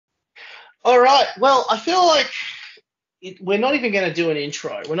All right. Well, I feel like we're not even going to do an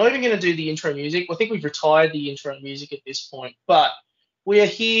intro. We're not even going to do the intro music. I think we've retired the intro music at this point. But we are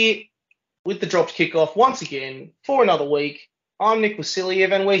here with the dropped kickoff once again for another week. I'm Nick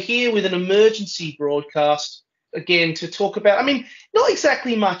Vasiliev, and we're here with an emergency broadcast again to talk about. I mean, not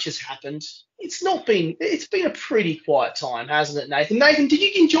exactly much has happened. It's been a pretty quiet time, hasn't it, Nathan? Nathan, did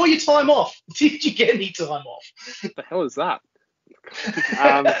you enjoy your time off? Did you get any time off? What the hell is that?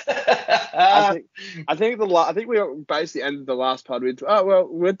 I think we basically ended the last pod with, oh well,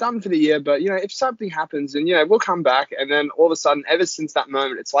 we're done for the year, but if something happens, and we'll come back, and then all of a sudden, ever since that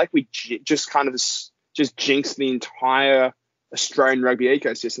moment, it's like we just kind of just jinxed the entire Australian rugby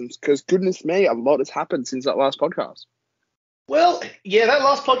ecosystem. Because goodness me, a lot has happened since that last podcast. Well, yeah, that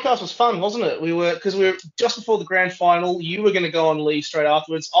last podcast was fun, wasn't it? We were just before the grand final. You were going to go on leave straight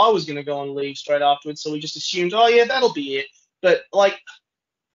afterwards. I was going to go on leave straight afterwards. So we just assumed, oh yeah, that'll be it. But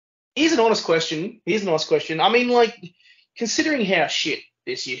here's an honest question. I mean, considering how shit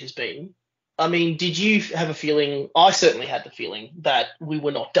this year has been, I mean, did you have a feeling? I certainly had the feeling that we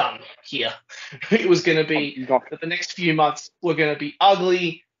were not done here. It was going to be that the next few months were going to be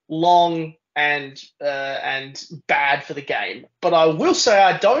ugly, long, and bad for the game. But I will say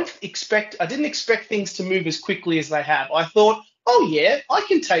I didn't expect things to move as quickly as they have. I thought, oh yeah, I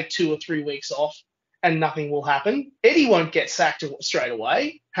can take 2 or 3 weeks off and nothing will happen. Eddie won't get sacked straight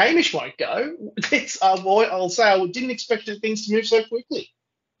away. Hamish won't go. I'll say I didn't expect things to move so quickly.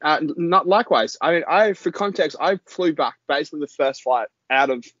 Not likewise. I mean, for context, I flew back basically the first flight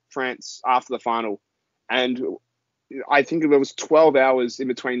out of France after the final, and I think there was 12 hours in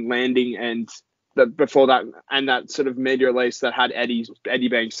between landing and before that, and that sort of media release that had Eddie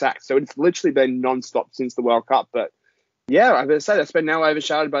being sacked. So it's literally been non-stop since the World Cup. But yeah, I better say that's been now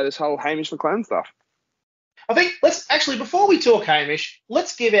overshadowed by this whole Hamish McLennan stuff. I think before we talk Hamish,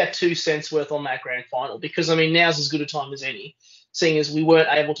 let's give our 2 cents worth on that grand final, because I mean now's as good a time as any, seeing as we weren't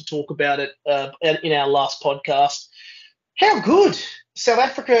able to talk about it in our last podcast. How good South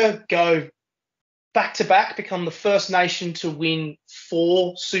Africa go back to back, become the first nation to win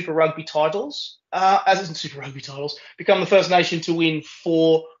 4 Super Rugby titles. Become the first nation to win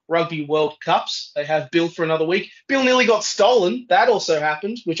 4 Rugby World Cups. They have Bill for another week. Bill nearly got stolen. That also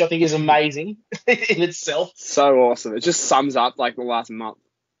happened, which I think is amazing in itself. So awesome. It just sums up the last month.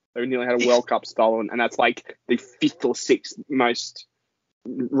 They nearly had a World Cup stolen, and that's the 5th or 6th most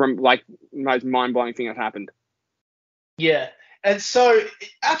mind-blowing thing that happened. Yeah. And so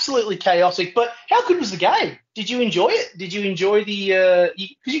absolutely chaotic, but how good was the game? Did you enjoy it? Did you enjoy because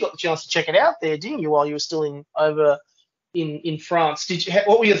you got the chance to check it out there, didn't you, while you were still over in France?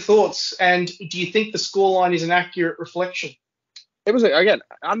 What were your thoughts? And do you think the scoreline is an accurate reflection? It was, again,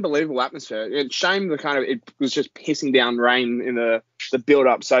 unbelievable atmosphere. It's shame it was just pissing down rain in the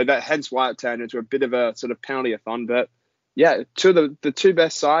build-up, so that hence why it turned into a bit of a sort of penalty-a-thon. But yeah, the two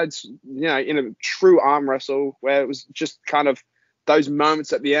best sides, in a true arm wrestle where it was just kind of those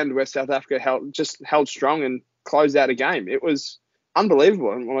moments at the end where South Africa held strong and closed out a game. It was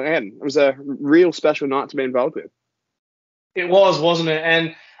unbelievable. And again, it was a real special night to be involved with. It was, wasn't it?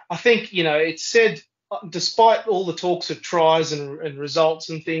 And I think, it said, despite all the talks of tries and results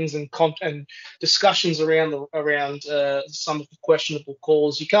and things and discussions around some of the questionable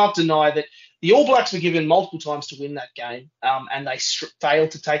calls, you can't deny that the All Blacks were given multiple times to win that game, and they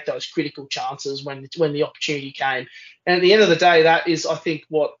failed to take those critical chances when the opportunity came. And at the end of the day, that is, I think,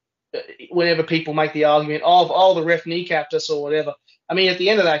 what whenever people make the argument of the ref kneecapped us or whatever. I mean, at the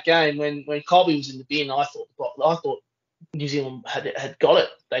end of that game, when Colby was in the bin, I thought New Zealand had got it.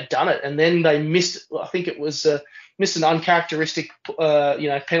 They'd done it, and then they missed. I think it was missed an uncharacteristic,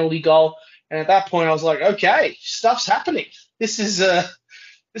 penalty goal. And at that point, I was like, okay, stuff's happening. This is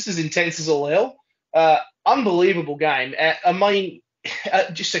intense as all hell. Unbelievable game. I mean,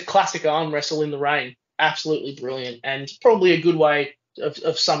 just a classic arm wrestle in the rain. Absolutely brilliant, and probably a good way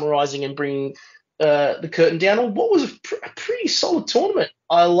of summarising and bringing the curtain down on what was a pretty solid tournament.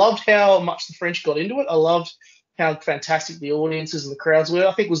 I loved how much the French got into it. I loved how fantastic the audiences and the crowds were.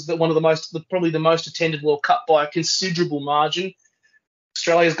 I think it was probably the most attended World Cup by a considerable margin.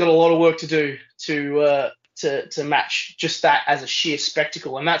 Australia's got a lot of work to do to match just that as a sheer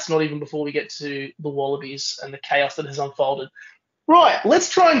spectacle, and that's not even before we get to the Wallabies and the chaos that has unfolded. Right, let's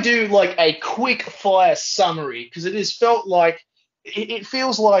try and do a quick fire summary, because it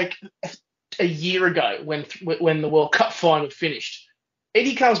feels like a year ago when the World Cup final finished.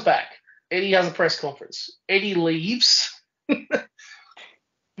 Eddie comes back. Eddie has a press conference. Eddie leaves.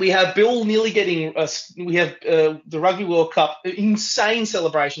 We have Bill nearly getting we have the Rugby World Cup, insane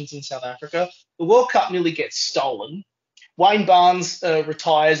celebrations in South Africa. The World Cup nearly gets stolen. Wayne Barnes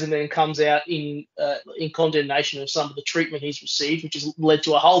retires and then comes out in condemnation of some of the treatment he's received, which has led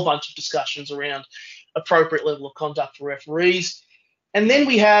to a whole bunch of discussions around appropriate level of conduct for referees. And then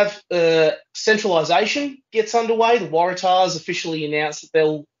we have centralisation gets underway. The Waratahs officially announced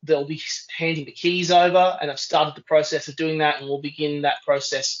that they'll be handing the keys over, and have started the process of doing that, and will begin that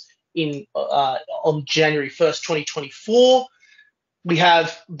process on January 1st, 2024. We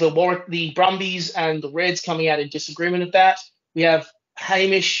have the Brumbies and the Reds coming out in disagreement of that. We have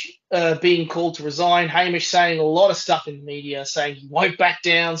Hamish being called to resign. Hamish saying a lot of stuff in the media, saying he won't back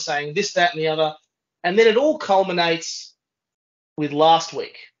down, saying this, that, and the other. And then it all culminates with last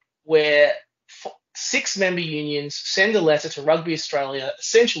week, where 6 member unions send a letter to Rugby Australia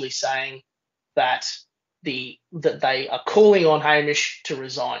essentially saying that they are calling on Hamish to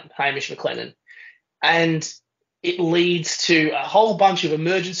resign, Hamish McLennan. And it leads to a whole bunch of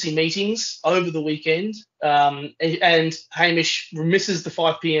emergency meetings over the weekend, and Hamish misses the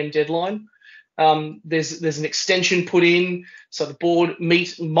 5 p.m. deadline. There's an extension put in, so the board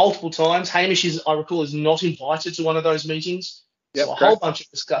meet multiple times. Hamish I recall, is not invited to one of those meetings. Yep, so a whole bunch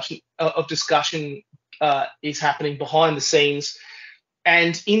of discussion is happening behind the scenes.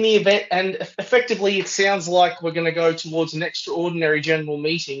 And in the event, and effectively, it sounds like we're going to go towards an extraordinary general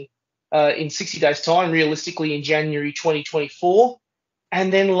meeting in 60 days' time, realistically in January 2024.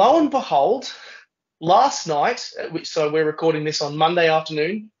 And then lo and behold, last night, so we're recording this on Monday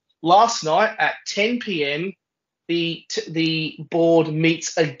afternoon, last night at 10 p.m, the board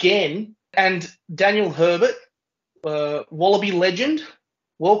meets again, and Daniel Herbert, Wallaby legend,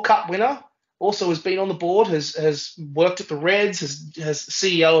 World Cup winner, also has been on the board, has worked at the Reds, has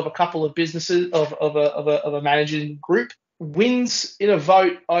CEO of a couple of businesses, of a managing group, wins in a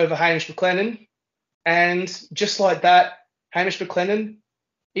vote over Hamish McLennan, and just like that, Hamish McLennan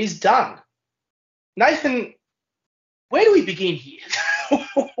is done. Nathan, where do we begin here?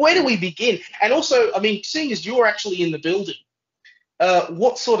 Where do we begin? And also, I mean, seeing as you're actually in the building,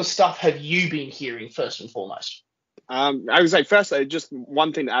 what sort of stuff have you been hearing first and foremost? I would say, firstly, just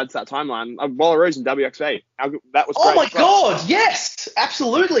one thing to add to that timeline. Wallaroos and WXV. That was great. Oh, my God. Yes,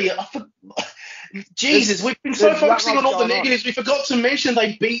 absolutely. Jesus, we've been so focusing on all the negatives, we forgot to mention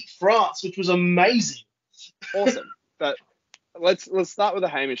they beat France, which was amazing. Awesome. But let's start with the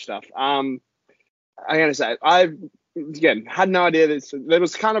Hamish stuff. I'm going to say, I've, again, had no idea there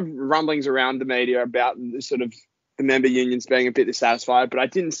was kind of rumblings around the media about sort of the member unions being a bit dissatisfied, but I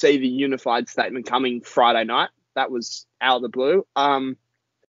didn't see the unified statement coming Friday night. That was out of the blue. And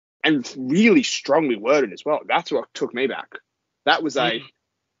really strongly worded as well. That's what took me back. That was a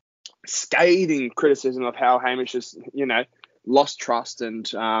scathing criticism of how Hamish has, lost trust, and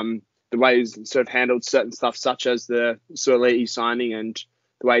the way he's sort of handled certain stuff, such as the Suoliti signing and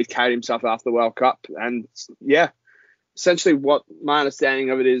the way he's carried himself after the World Cup. And yeah, essentially what my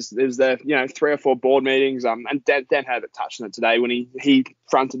understanding of it is there, 3 or 4 board meetings. And Dan Herbert touched on it today when he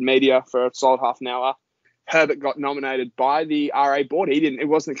fronted media for a solid half an hour. Herbert got nominated by the RA board. It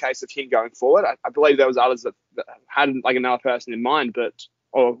wasn't a case of him going forward. I believe there was others that had like another person in mind,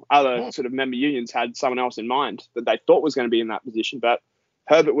 or other sort of member unions had someone else in mind that they thought was going to be in that position. But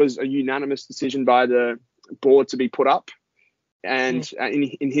Herbert was a unanimous decision by the board to be put up. And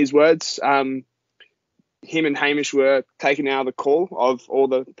in his words, him and Hamish were taken out of the call of all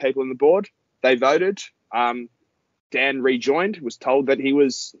the people in the board. They voted. Dan rejoined, was told that he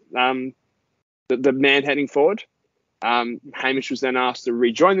was the man heading forward. Hamish was then asked to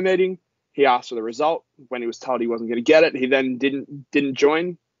rejoin the meeting. He asked for the result. When he was told he wasn't going to get it, he then didn't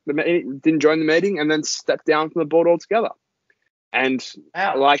join the meeting, and then stepped down from the board altogether. And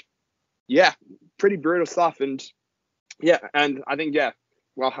pretty brutal stuff. And I think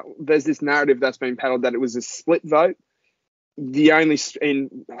there's this narrative that's been peddled that it was a split vote.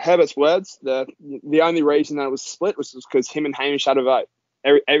 In Herbert's words, the only reason that it was split was because him and Hamish had a vote.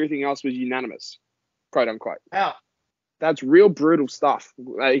 Everything else was unanimous, quote unquote. Wow. That's real brutal stuff.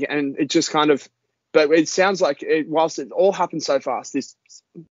 And it just kind of, but it sounds like whilst it all happened so fast,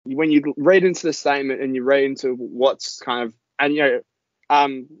 when you read into the statement and you read into what's kind of, and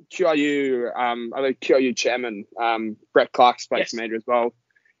QRU, I think QRU chairman, Brett Clark spoke to media as well.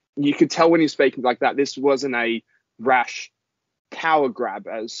 You could tell when he's speaking like that, this wasn't a rash power grab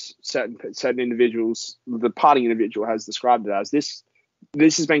as certain individuals, the party individual has described it as.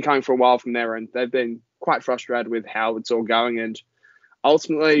 This has been coming for a while from there, and they've been quite frustrated with how it's all going. And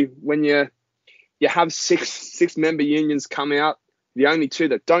ultimately, when you have six member unions come out, the only 2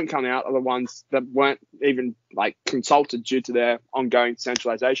 that don't come out are the ones that weren't even consulted due to their ongoing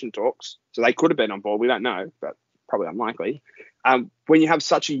centralisation talks. So they could have been on board. We don't know, but probably unlikely. When you have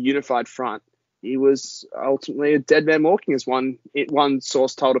such a unified front, he was ultimately a dead man walking, as one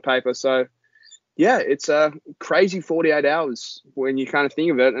source told a paper. So, yeah, it's a crazy 48 hours when you kind of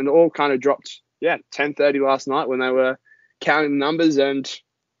think of it, and it all kind of dropped, 10:30 last night when they were counting the numbers, and,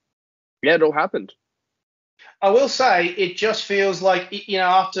 it all happened. I will say it just feels like,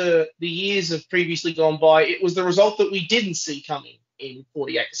 after the years have previously gone by, it was the result that we didn't see coming in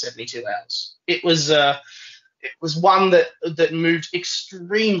 48 to 72 hours. It was one that moved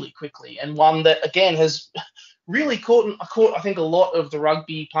extremely quickly, and one that, again, has really caught, I think, a lot of the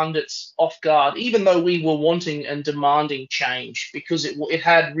rugby pundits off guard, even though we were wanting and demanding change, because it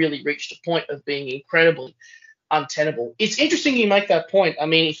had really reached a point of being incredibly untenable. It's interesting you make that point. I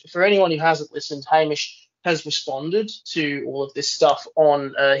mean, for anyone who hasn't listened, Hamish has responded to all of this stuff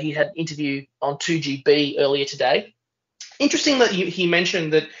he had an interview on 2GB earlier today. Interesting that he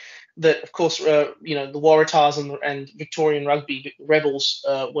mentioned that of course, the Waratahs and Victorian Rugby Rebels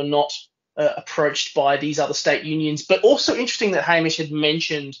were not approached by these other state unions, but also interesting that Hamish had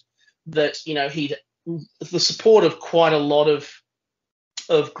mentioned that, he'd the support of quite a lot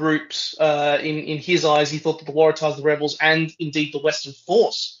of groups. In his eyes, he thought that the Waratahs, the Rebels, and indeed the Western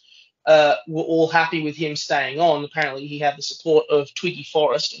Force were all happy with him staying on. Apparently, he had the support of Twiggy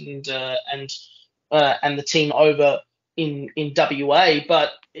Forrest and the team over in WA.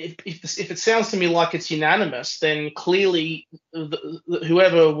 But if it sounds to me like it's unanimous, then clearly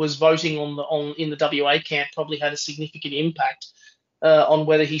whoever was voting in the WA camp probably had a significant impact on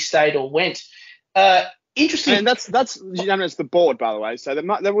whether he stayed or went. Interesting. And that's unanimous, the board, by the way. So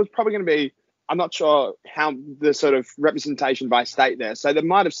there was probably going to be, I'm not sure how the sort of representation by state there. So there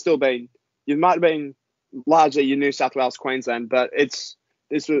might have been largely your New South Wales, Queensland, but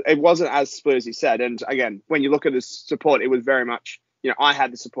it wasn't as split as he said. And again, when you look at the support, it was very much, I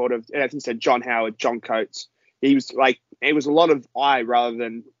had the support of, I think he said John Howard, John Coates. He was like, it was a lot of rather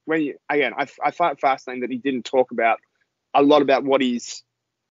than I find it fascinating that he didn't talk about a lot about what he's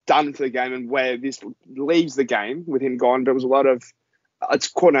done for the game and where this leaves the game with him gone. But it was a lot of, it's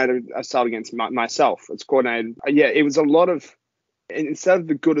coordinated assault against myself. It's coordinated. It was a lot of, instead of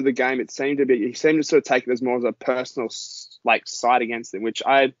the good of the game, he seemed to sort of take it as more as a personal side against him, which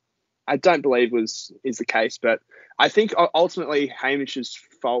I don't believe is the case. But I think ultimately Hamish's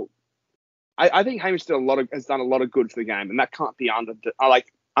fault. I think Hamish has done a lot of good for the game, and that can't be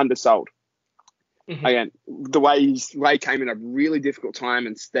undersold. Mm-hmm. Again, the way he came in a really difficult time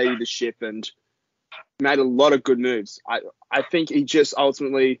and steadied the ship and made a lot of good moves. I think he just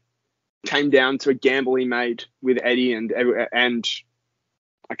ultimately came down to a gamble he made with Eddie and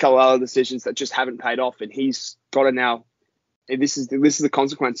a couple of other decisions that just haven't paid off, and he's got to now. This is the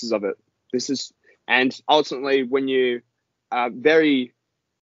consequences of it. And ultimately, when you are very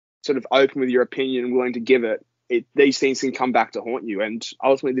sort of open with your opinion and willing to give it, these things can come back to haunt you. And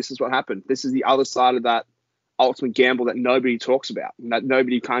ultimately, this is what happened. This is the other side of that ultimate gamble that nobody talks about and that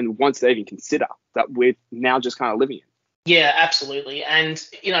nobody kind of wants to even consider, that we're now just kind of living in. Yeah, absolutely. And,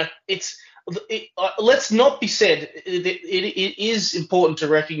 let's not be said, it is important to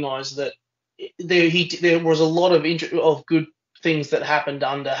recognise that there was a lot of good things that happened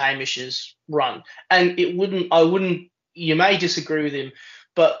under Hamish's run. And you may disagree with him,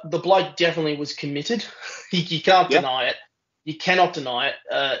 but the bloke definitely was committed. You can't deny it. You cannot deny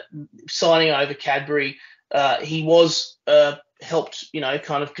it. Signing over Cadbury, he was helped,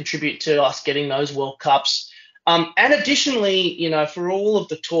 kind of contribute to us getting those World Cups. And additionally, for all of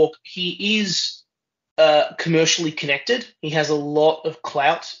the talk, he is commercially connected. He has a lot of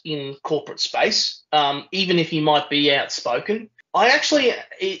clout in corporate space, even if he might be outspoken.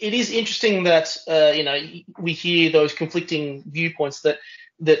 It is interesting that, we hear those conflicting viewpoints that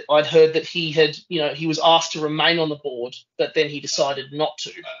I'd heard that he was asked to remain on the board, but then he decided not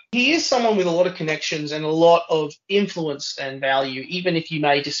to. He is someone with a lot of connections and a lot of influence and value, even if you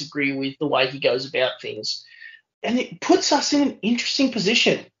may disagree with the way he goes about things. And it puts us in an interesting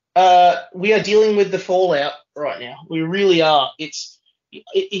position. We are dealing with the fallout right now. We really are.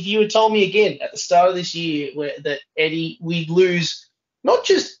 If you had told me again at the start of this year that Eddie, we'd lose not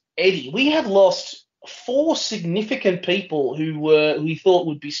just Eddie, we have lost 4 significant people who we thought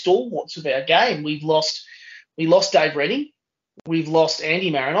would be stalwarts of our game. We lost Dave Rennie, we've lost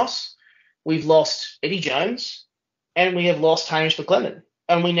Andy Marinos, we've lost Eddie Jones, and we have lost Hamish McLennan.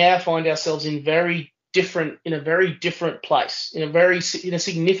 And we now find ourselves in a very different place, in a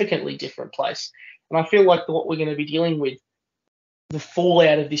significantly different place. And I feel like what we're going to be dealing with, the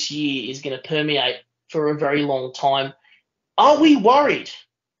fallout of this year, is going to permeate for a very long time. Are we worried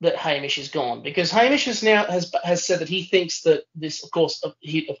that Hamish is gone? Because Hamish has said that he thinks that this, of course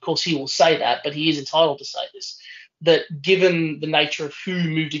he will say that, but he is entitled to say this, that given the nature of who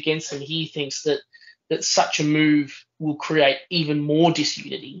moved against him, he thinks that such a move will create even more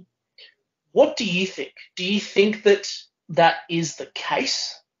disunity. What do you think? Do you think that is the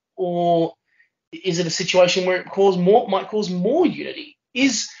case, or is it a situation where it might cause more unity?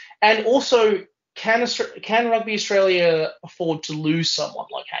 And also, can Rugby Australia afford to lose someone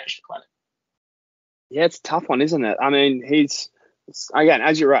like Hamish McLennan? Yeah, it's a tough one, isn't it? I mean, he's, again,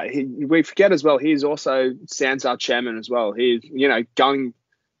 as you're right, we forget as well, he's also SANZAR chairman as well. He's, going,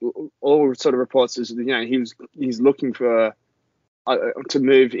 all sort of reports is, he's looking for to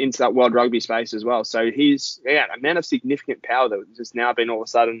move into that world rugby space as well. So he's, a man of significant power that has now been all of a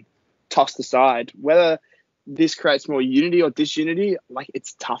sudden tossed aside. Whether this creates more unity or disunity,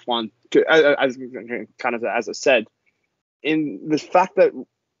 it's a tough one. As I said, in the fact that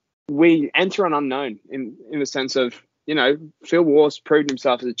we enter an unknown in the sense of, Phil Waugh's proved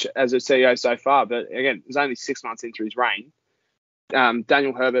himself as a CEO so far, but again, he's only 6 months into his reign.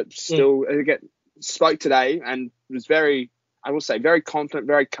 Daniel Herbert still spoke today and was very confident,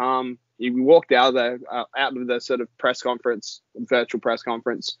 very calm. He walked out of the sort of virtual press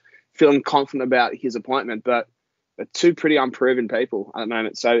conference, feeling confident about his appointment, but they're two pretty unproven people at the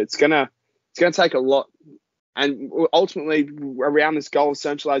moment. So it's gonna take a lot, and ultimately around this goal of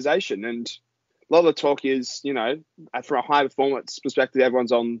centralisation. And a lot of the talk is, from a high performance perspective,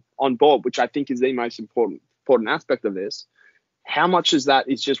 everyone's on board, which I think is the most important aspect of this. How much of that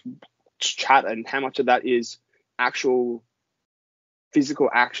is just chat, and how much of that is actual physical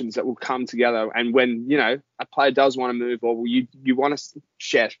actions that will come together? And when, a player does want to move, or you want to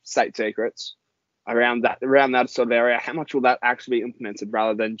share state secrets around that sort of area, how much will that actually be implemented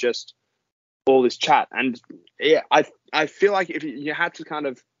rather than just all this chat? And yeah, I feel like if you had to kind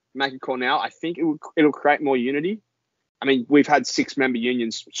of make a call now, I think it'll create more unity. I mean, we've had 6-member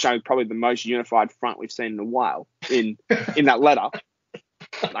unions show probably the most unified front we've seen in a while in that letter.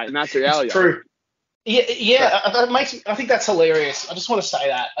 And that's the reality. It's true. Yeah. I think that's hilarious. I just want to say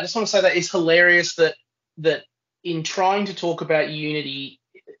that. It's hilarious that in trying to talk about unity,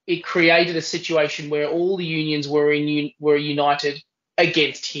 it created a situation where all the unions were united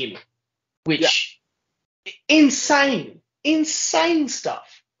against him, which insane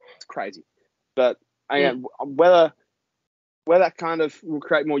stuff. It's crazy. But again, whether that kind of will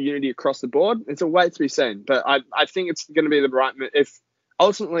create more unity across the board, it's a wait to be seen. But I think it's going to be the right move. If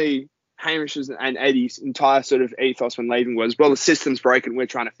ultimately Hamish's and Eddie's entire sort of ethos when leaving was, well, the system's broken, we're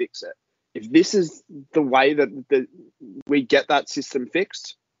trying to fix it. If this is the way that we get that system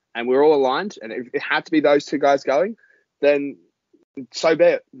fixed and we're all aligned, and if it had to be those two guys going, then so be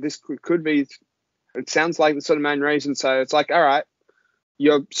it. This could be, it sounds like the sort of main reason. So it's like, all right,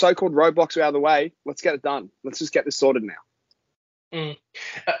 your so-called roadblocks are out of the way. Let's get it done. Let's just get this sorted now.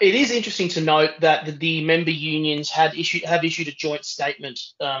 It is interesting to note that the member unions have issued a joint statement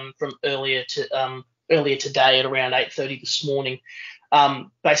from earlier today at around 8:30 this morning,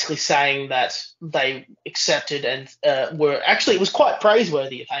 basically saying that they accepted and it was quite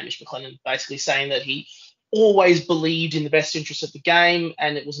praiseworthy of Hamish McLennan, basically saying that he always believed in the best interest of the game,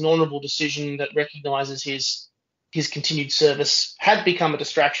 and it was an honourable decision that recognises his continued service had become a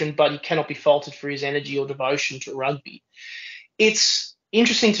distraction, but he cannot be faulted for his energy or devotion to rugby. It's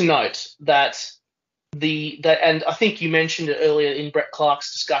interesting to note that and I think you mentioned it earlier in Brett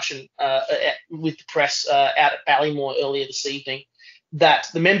Clark's discussion with the press out at Ballymore earlier this evening, that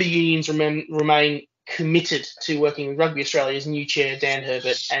the member unions remain committed to working with Rugby Australia's new chair, Dan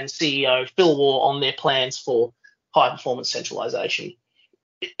Herbert, and CEO Phil Waugh on their plans for high performance centralisation.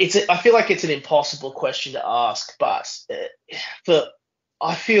 I feel like it's an impossible question to ask, but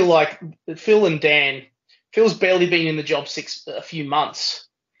I feel like Phil's barely been in the job a few months.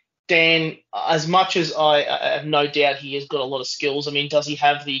 Dan, as much as I have no doubt he has got a lot of skills, I mean, does he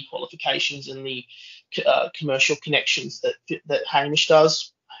have the qualifications and the commercial connections that Hamish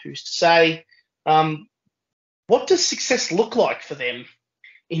does? Who's to say? What does success look like for them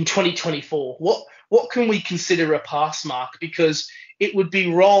in 2024? What can we consider a pass mark? Because it would be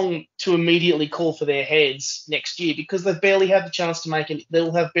wrong to immediately call for their heads next year, because they've barely had the chance to make an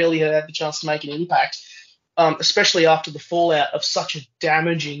impact. Especially after the fallout of such a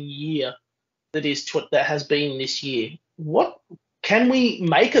damaging year that has been this year. What can we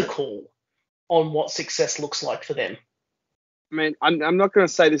make a call on what success looks like for them? I mean, I'm not going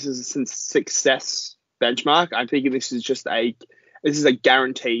to say this is a success benchmark. I'm thinking this is a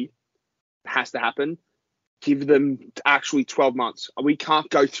guarantee. It has to happen. Give them actually 12 months. We can't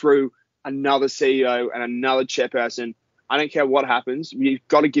go through another CEO and another chairperson. I don't care what happens. You've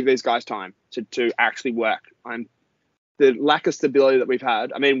got to give these guys time to actually work. And the lack of stability that we've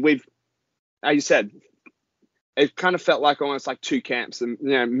had, I mean, as you said, it kind of felt like almost like two camps, and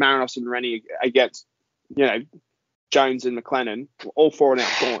Marinos and Rennie against Jones and McLennan, all 4 and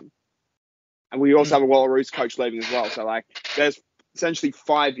out gone. And we also have a Wallaroos coach leaving as well. So like there's essentially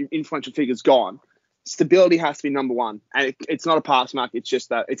 5 influential figures gone. Stability has to be number one, and it's not a pass mark. It's just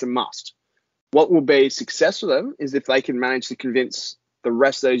that it's a must. What will be success for them is if they can manage to convince the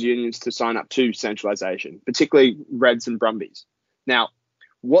rest of those unions to sign up to centralisation, particularly Reds and Brumbies. Now,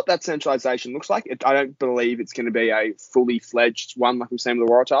 what that centralisation looks like, I don't believe it's going to be a fully fledged one like we've seen with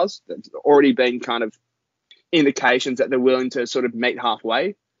the Waratahs. There's already been kind of indications that they're willing to sort of meet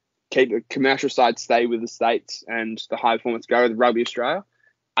halfway, keep the commercial side stay with the states and the high performance go with Rugby Australia.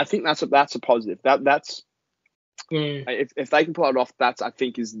 I think that's a positive. If they can pull it off, that's, I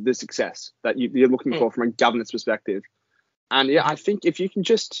think, is the success that you're looking for from a governance perspective. And yeah, I think if you can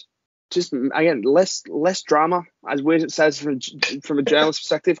just again less drama, as weird as it says from a journalist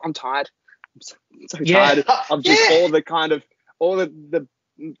perspective, I'm tired. I'm so tired of just all the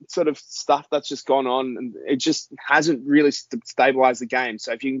sort of stuff that's just gone on, and it just hasn't really stabilized the game.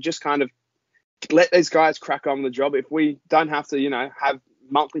 So if you can just kind of let these guys crack on with the job, if we don't have to, have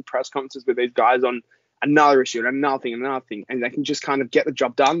monthly press conferences with these guys on another issue and another thing, and they can just kind of get the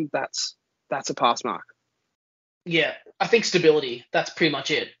job done, that's a pass mark. Yeah, I think stability, that's pretty much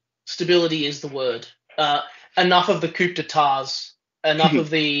it. Stability is the word. Enough of the coup d'etats, enough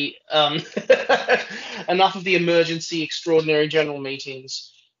of the enough of the emergency extraordinary general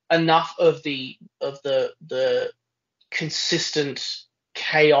meetings, enough of the consistent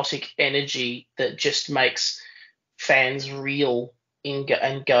chaotic energy that just makes fans reel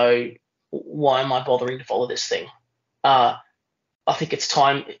and go, why am I bothering to follow this thing? I think it's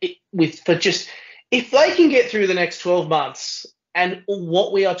time if they can get through the next 12 months, and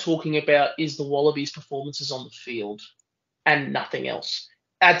what we are talking about is the Wallabies' performances on the field and nothing else.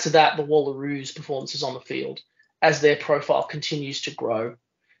 Add to that the Wallaroos' performances on the field as their profile continues to grow.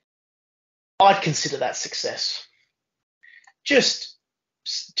 I'd consider that success. Just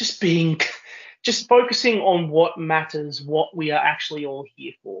focusing on what matters, what we are actually all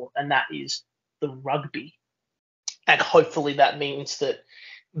here for, and that is the rugby. And hopefully that means that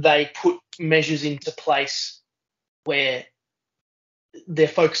they put measures into place where they're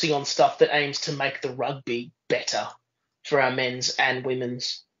focusing on stuff that aims to make the rugby better for our men's and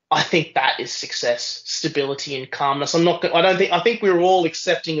women's. I think that is success, stability and calmness. I think we're all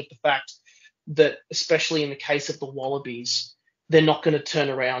accepting of the fact that, especially in the case of the Wallabies, they're not going to turn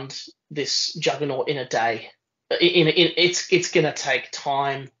around this juggernaut in a day. It's going to take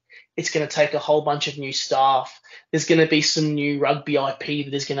time. It's going to take a whole bunch of new staff. There's going to be some new rugby IP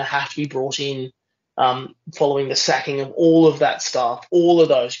that is going to have to be brought in following the sacking of all of that staff, all of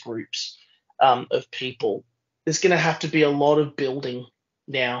those groups of people. There's going to have to be a lot of building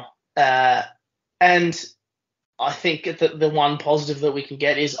now. And I think that the one positive that we can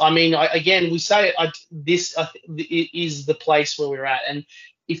get is, we say it, it is the place where we're at. And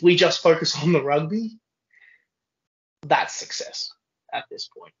if we just focus on the rugby, that's success at this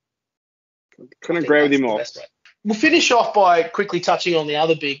point. Couldn't agree with you more. We'll finish off by quickly touching on the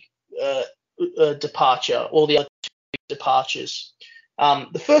other big departure, or the other two big departures.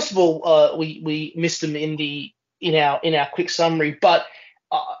 The first of all, we missed them in our quick summary, but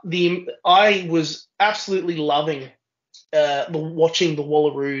I was absolutely loving watching the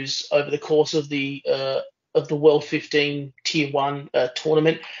Wallaroos over the course of the World 15 Tier 1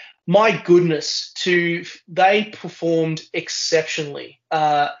 tournament. My goodness, they performed exceptionally.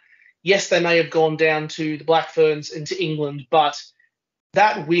 Yes, they may have gone down to the Black Ferns and to England, but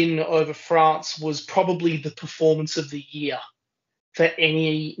that win over France was probably the performance of the year for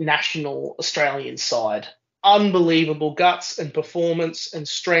any national Australian side. Unbelievable guts and performance and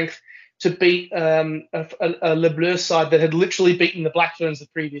strength to beat a Le Bleu side that had literally beaten the Black Ferns the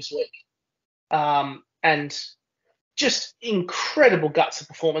previous week. And just incredible guts and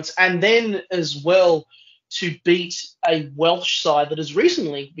performance. And then as well to beat a Welsh side that has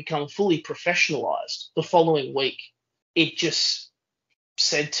recently become fully professionalised the following week. It just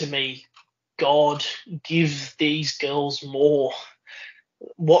said to me, God, give these girls more.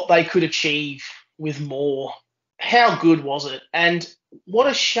 What they could achieve with more. How good was it? And what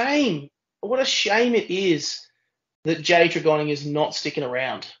a shame. What a shame it is that Jay Tregoning is not sticking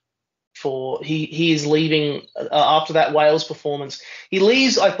around. He is leaving after that Wales performance. He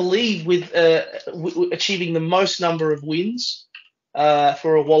leaves, I believe, with achieving the most number of wins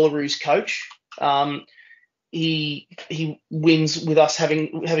for a Wallaroos coach. He wins with us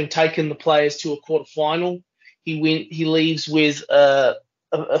having taken the players to a quarter final. He leaves with a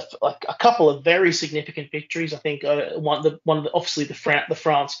couple of very significant victories. I think one of the obviously the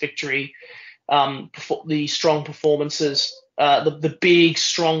France victory, the strong performances, the big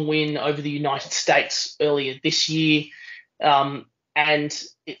strong win over the United States earlier this year, and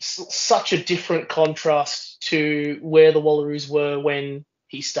it's such a different contrast to where the Wallaroos were when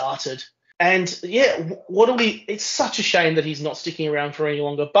he started. And yeah, it's such a shame that he's not sticking around for any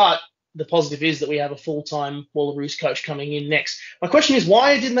longer, but the positive is that we have a full-time Wallaroos coach coming in next. My question is,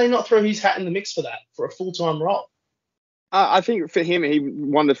 why didn't they not throw his hat in the mix for that, for a full-time role? I think for him, he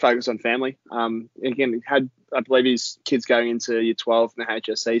wanted to focus on family. Again, I believe his kids going into year 12 in the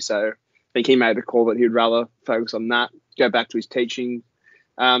HSC, so I think he made a call that he'd rather focus on that, go back to his teaching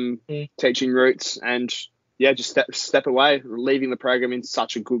roots, and just step away, leaving the program in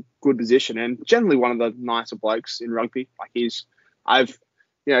such a good position, and generally one of the nicer blokes in rugby. Like I've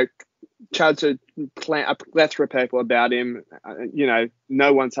tried to plant a plethora of people about him.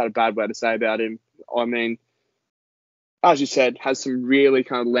 No one's had a bad word to say about him. I mean, as you said, has some really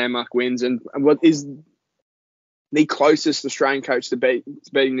kind of landmark wins, and what is the closest Australian coach to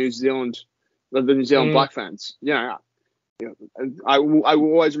beating New Zealand, the New Zealand Black Ferns. I will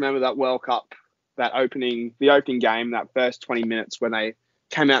always remember that World Cup, the opening game, that first 20 minutes when they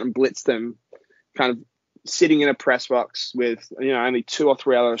came out and blitzed them, kind of sitting in a press box with only 2 or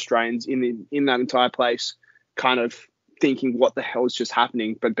 3 other Australians in that entire place, kind of thinking what the hell is just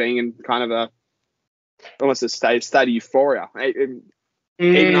happening, but being in kind of almost a state of euphoria.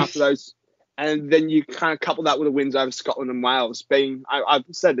 Even after those, and then you kind of couple that with the wins over Scotland and Wales. I've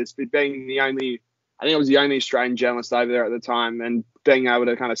said this, but being I think I was the only Australian journalist over there at the time, and being able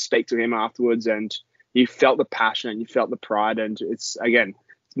to kind of speak to him afterwards, and you felt the passion and you felt the pride, and it's, again,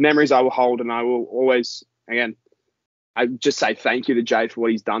 memories I will hold, and I will always, again, I just say thank you to Jay for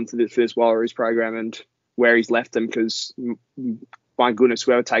what he's done for this Wallaroos program and where he's left them, because my goodness,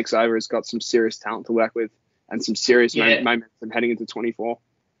 whoever takes over has got some serious talent to work with and some serious momentum heading into 24.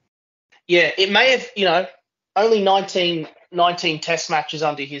 Yeah, it may have, only 19 test matches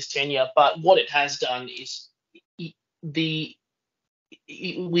under his tenure, but what it has done is we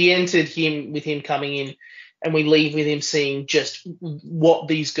entered with him coming in, and we leave with him seeing just what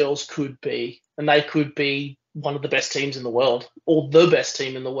these girls could be, and they could be one of the best teams in the world, or the best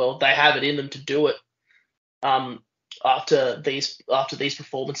team in the world. They have it in them to do it. After these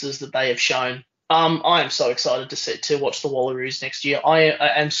performances that they have shown, I am so excited to watch the Wallaroos next year. I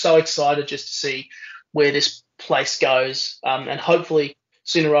am so excited just to see where this place goes, and hopefully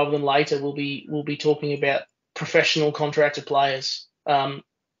sooner rather than later we'll be talking about professional contracted players,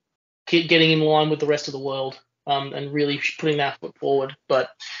 getting in line with the rest of the world, and really putting that foot forward. But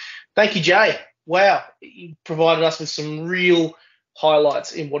thank you, Jay. Wow, you provided us with some real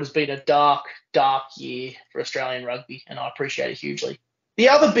highlights in what has been a dark year for Australian rugby, and I appreciate it hugely. The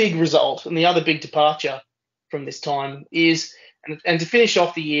other big result and the other big departure from this time is, and to finish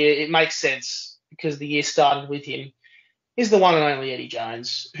off the year, it makes sense because the year started with him, is the one and only Eddie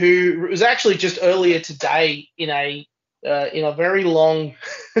Jones, who was actually just earlier today in a very long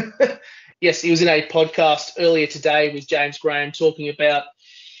yes, he was in a podcast earlier today with James Graham talking about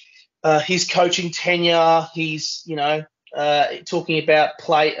his coaching tenure. He's talking about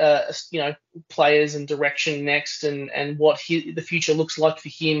players and direction next, and what the future looks like for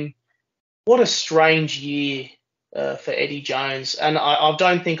him. What a strange year for Eddie Jones, and I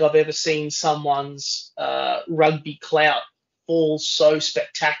don't think I've ever seen someone's rugby clout fall so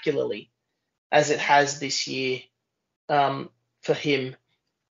spectacularly as it has this year for him.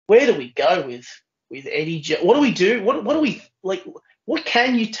 Where do we go with Eddie Jones? What do we do? What do we like? What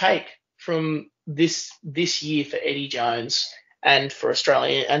can you take from this year for Eddie Jones and for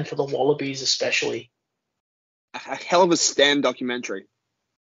Australia and for the Wallabies especially? A hell of a stand documentary.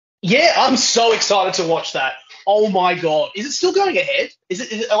 Yeah, I'm so excited to watch that. Oh my God, is it still going ahead?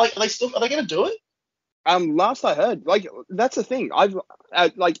 Are they going to do it? Last I heard, that's the thing. I've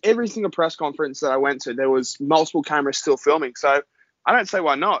every single press conference that I went to, there was multiple cameras still filming. So I don't say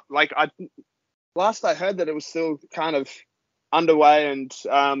why not. Last I heard that it was still kind of underway, and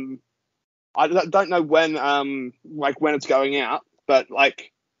I don't know when it's going out, but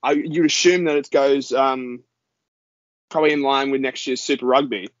you'd assume that it goes probably in line with next year's Super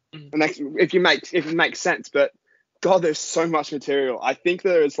Rugby, and if it makes sense. But God, there's so much material. I think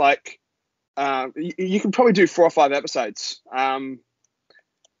there's you can probably do 4 or 5 episodes.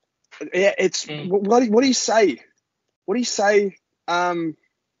 It's what do you say? What do you say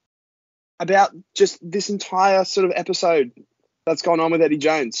about just this entire sort of episode that's gone on with Eddie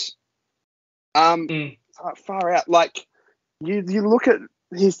Jones? Far out. You look at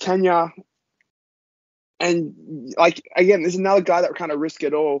his tenure, and again, there's another guy that kind of risked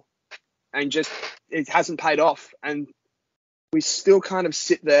it all, and just it hasn't paid off, and we still kind of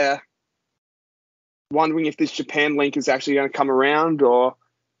sit there wondering if this Japan link is actually going to come around, or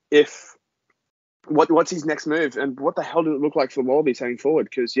if what's his next move, and what the hell does it look like for the Wallabies heading forward?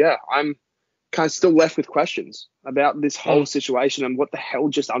 Because I'm kind of still left with questions about this whole situation and what the hell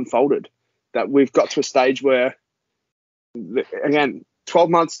just unfolded. That we've got to a stage where, again, 12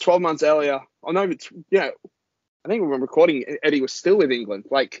 months earlier. I know it's I think when we're recording, Eddie was still with England.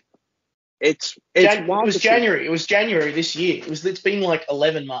 Like, it's wild. It was January. It was January this year. It's been like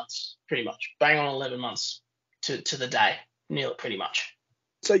 11 months, pretty much. Bang on 11 months to the day, nearly pretty much.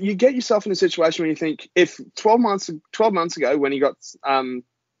 So you get yourself in a situation where you think, if 12 months ago when he got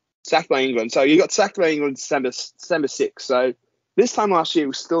sacked by England, so you got sacked by England December 6th. So this time last year he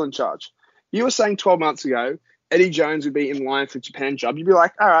was still in charge. You were saying 12 months ago Eddie Jones would be in line for Japan job. You'd be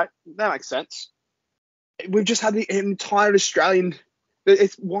like, all right, that makes sense. We've just had the entire Australian.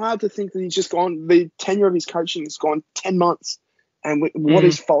 It's wild to think that he's just gone. The tenure of his coaching has gone 10 months, and what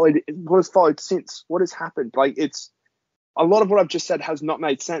has followed? What has followed since? What has happened? Like, it's a lot of what I've just said has not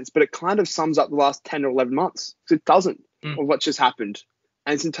made sense, but it kind of sums up the last 10 or 11 months. It doesn't, of what just happened,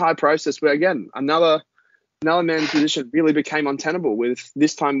 and this entire process where, again, another man's position really became untenable with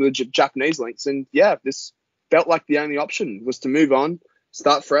this time the Japanese links, and this felt like the only option was to move on,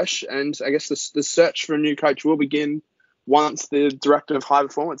 start fresh, and I guess the search for a new coach will begin once the director of high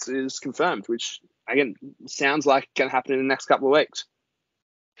performance is confirmed, which, again, sounds like can happen in the next couple of weeks.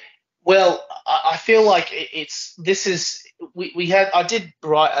 Well, I feel like I did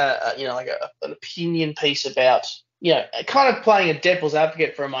write an opinion piece about, kind of playing a devil's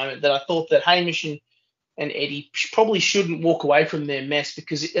advocate for a moment, that I thought that Hamish and Eddie probably shouldn't walk away from their mess,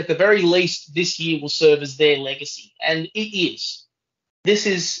 because at the very least this year will serve as their legacy, and it is. This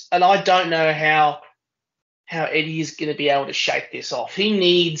is, and I don't know how Eddie is going to be able to shake this off. He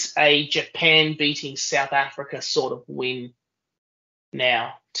needs a Japan beating South Africa sort of win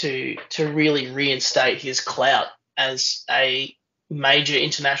now to really reinstate his clout as a major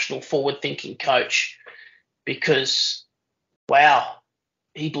international forward-thinking coach, because, wow,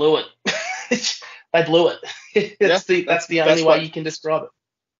 he blew it. They blew it. That's the only way you can describe it.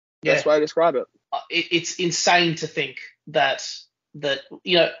 That's the way to describe it. It's insane to think that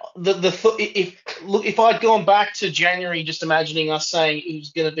if I'd gone back to January, just imagining us saying it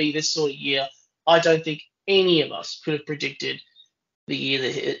was going to be this sort of year, I don't think any of us could have predicted the year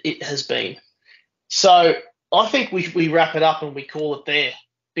that it has been. So I think we wrap it up and we call it there,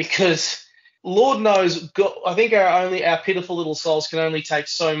 because Lord knows, I think our pitiful little souls can only take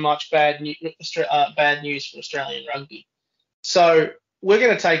so much bad news from Australian rugby. So we're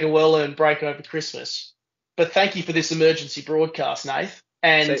going to take a well-earned break over Christmas. But thank you for this emergency broadcast, Nath.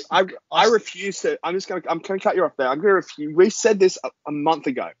 And I refuse to. I'm going to cut you off there. I'm going to refuse. We said this a month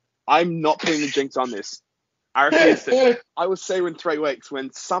ago. I'm not putting the jinx on this. I refuse to. I will see you in 3 weeks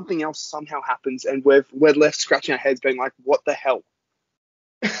when something else somehow happens and we're left scratching our heads, being like, "What the hell?"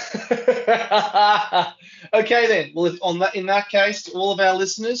 Okay then. Well, in that case, to all of our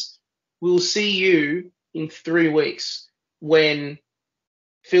listeners, we'll see you in 3 weeks when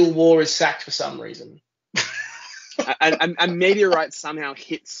Phil Waugh is sacked for some reason. A meteorite somehow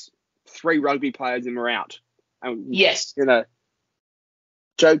hits 3 rugby players and we're out. Yes.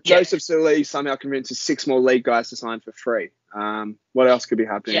 Joseph Sully somehow convinces 6 more league guys to sign for free. What else could be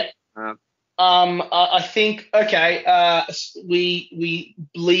happening? Yeah. I think, we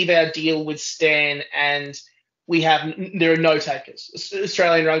leave our deal with Stan, and there are no takers.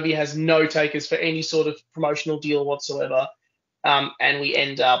 Australian rugby has no takers for any sort of promotional deal whatsoever, and we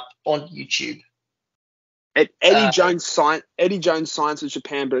end up on YouTube. Eddie Jones signs with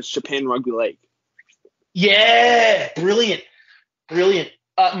Japan, but it's Japan Rugby League. Yeah, brilliant.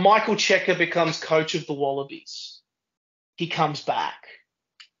 Michael Checker becomes coach of the Wallabies. He comes back.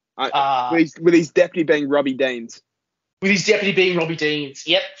 With his deputy being Robbie Deans.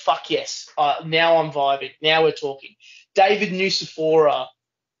 Yep, fuck yes. Now I'm vibing. Now we're talking. David Nusifora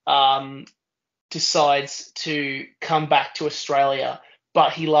decides to come back to Australia,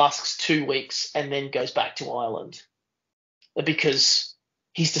 but he lasts 2 weeks and then goes back to Ireland because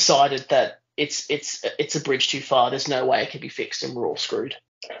he's decided that it's a bridge too far. There's no way it can be fixed, and we're all screwed.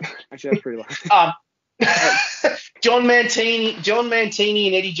 Actually, that's pretty low. John Mantini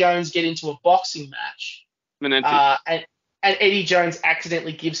and Eddie Jones get into a boxing match, and Eddie Jones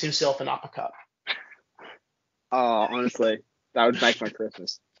accidentally gives himself an uppercut. Oh, honestly, that would make my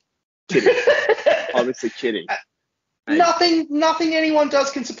Christmas. Kidding. Obviously kidding. Nothing anyone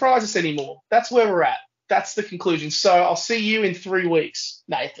does can surprise us anymore. That's where we're at. That's the conclusion. So I'll see you in 3 weeks,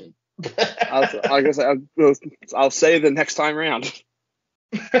 Nathan. I'll see you the next time round.